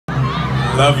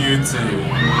Love you too.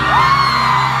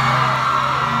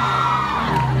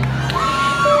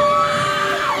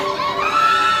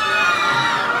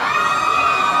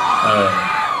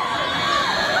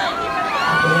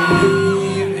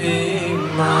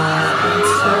 Leaving my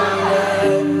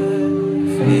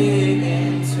feed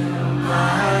into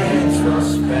my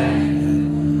introspect.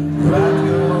 Rock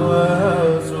your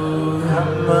world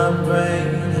throughout my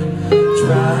brain,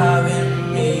 driving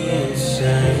me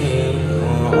insane.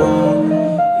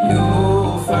 You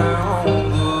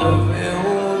found the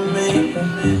real me,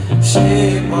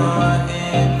 shape my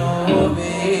inner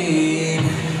being,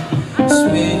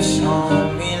 switch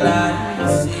on me like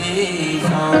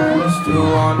seasons. Do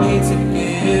I need to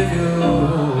give you a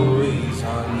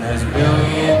reason? There's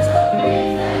millions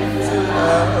to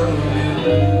love you.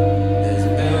 There's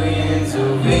millions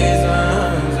of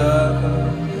reasons.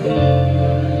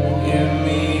 Give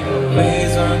me a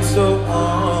reason to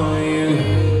want you.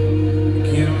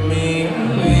 Give me a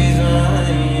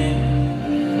reason.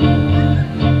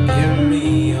 Give me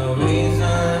a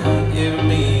reason. Give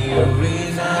me a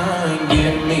reason.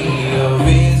 Give me a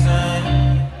reason.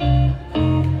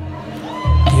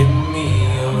 Give me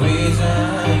a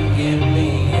reason. Give me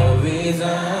a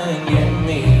reason. Give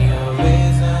me a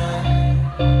reason.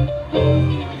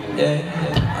 Yeah,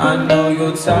 I know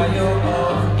you're tired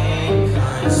of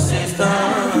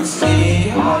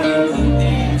inconsistency. Are you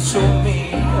into me?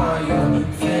 Are you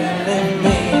feeling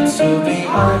me? To be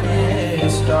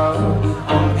honest,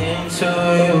 I'm into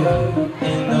you.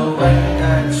 In the way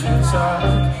that you talk,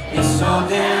 it's so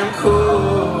damn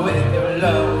cool. With your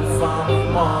love,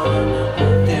 I'm on a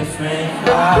different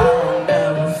high I've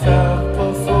never felt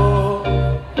before.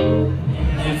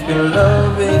 And if your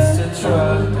love is the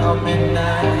drug, I'm in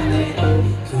it.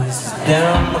 'Cause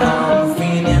damn, I'm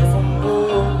feeling for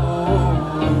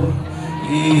more.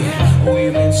 Yeah,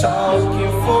 we've been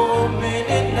talking for a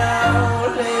minute now.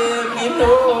 Let me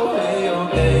know where your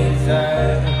days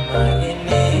are. In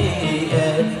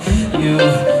it, you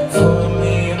put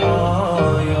me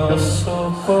on your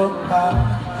super high.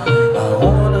 I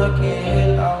wanna get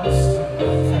lost in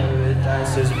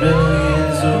paradise. There's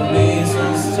millions of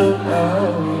reasons to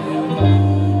love you.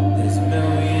 There's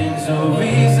millions of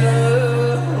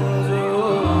reasons.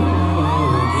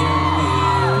 Give me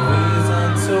a reason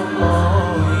to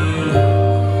want you.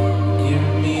 Give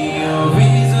me a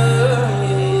reason.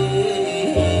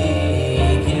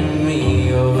 Give me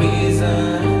a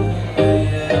reason.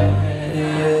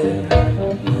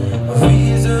 A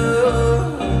reason.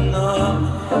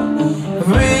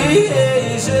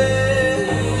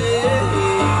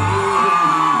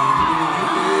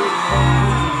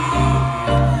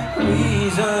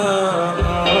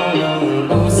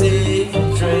 Lucid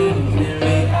dream in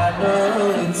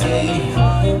reality.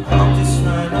 I'm just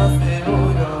trying to feel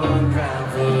your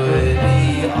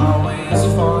gravity. Always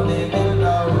falling in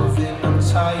love, and I'm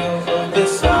tired of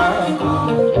this cycle.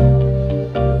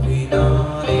 We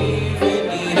don't even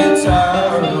need a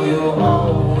title. You're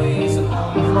always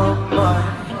on my mind.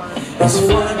 It's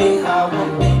funny how I'm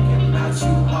thinking about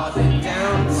you all the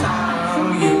damn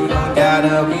time. You don't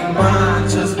gotta be mine,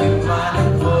 just be mine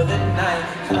for the night.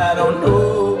 I don't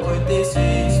know what this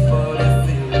is, but it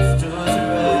feels just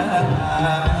right.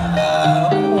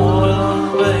 Wanna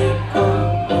make a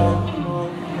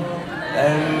move.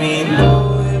 Let me know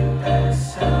if that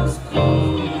sounds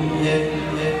cool.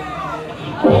 Yeah,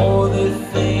 yeah. All the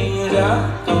things I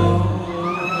do,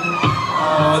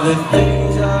 all the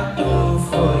things I do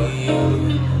for you.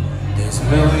 There's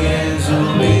millions of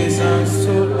reasons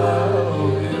to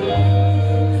love you.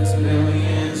 There's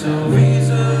millions of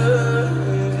reasons.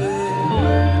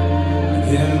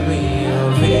 Give me a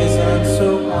reason to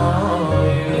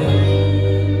want you.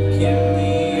 Give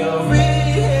me a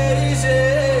reason.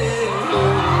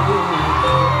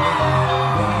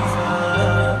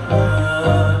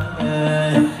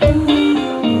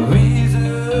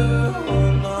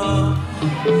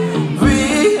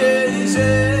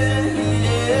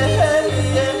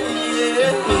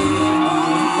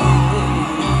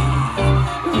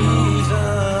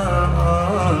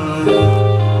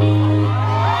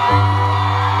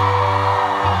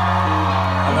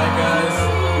 Alright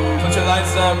guys, put your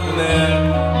lights up in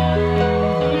there.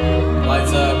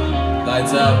 Lights up,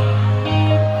 lights up.